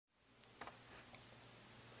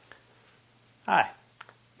Hi,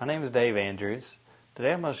 my name is Dave Andrews.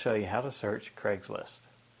 Today I'm going to show you how to search Craigslist.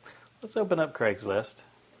 Let's open up Craigslist.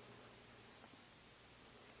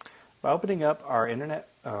 By opening up our internet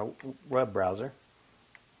web browser,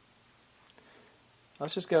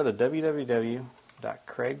 let's just go to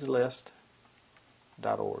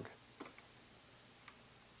www.craigslist.org.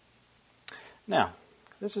 Now,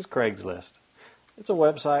 this is Craigslist. It's a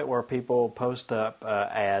website where people post up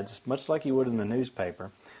ads, much like you would in the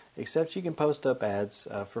newspaper, except you can post up ads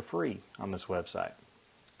for free on this website.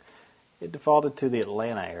 It defaulted to the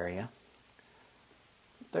Atlanta area.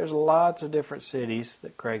 There's lots of different cities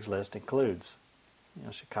that Craigslist includes.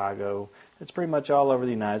 Chicago. It's pretty much all over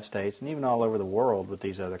the United States and even all over the world with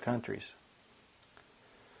these other countries.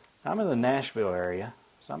 I'm in the Nashville area,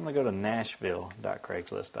 so I'm going to go to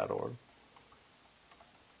nashville.craigslist.org.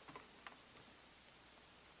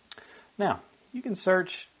 Now, you can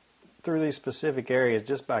search through these specific areas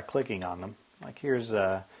just by clicking on them. Like here's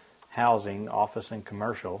housing, office, and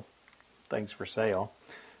commercial, things for sale.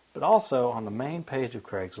 But also on the main page of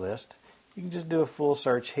Craigslist, you can just do a full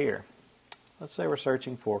search here. Let's say we're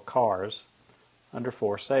searching for cars under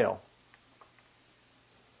for sale.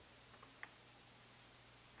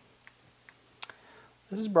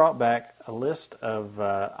 This has brought back a list of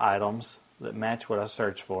items that match what I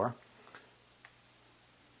searched for.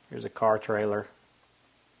 Here's a car trailer.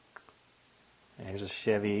 And here's a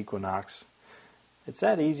Chevy Equinox. It's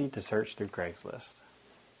that easy to search through Craigslist.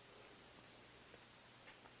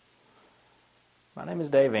 My name is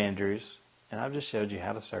Dave Andrews, and I've just showed you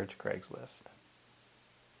how to search Craigslist.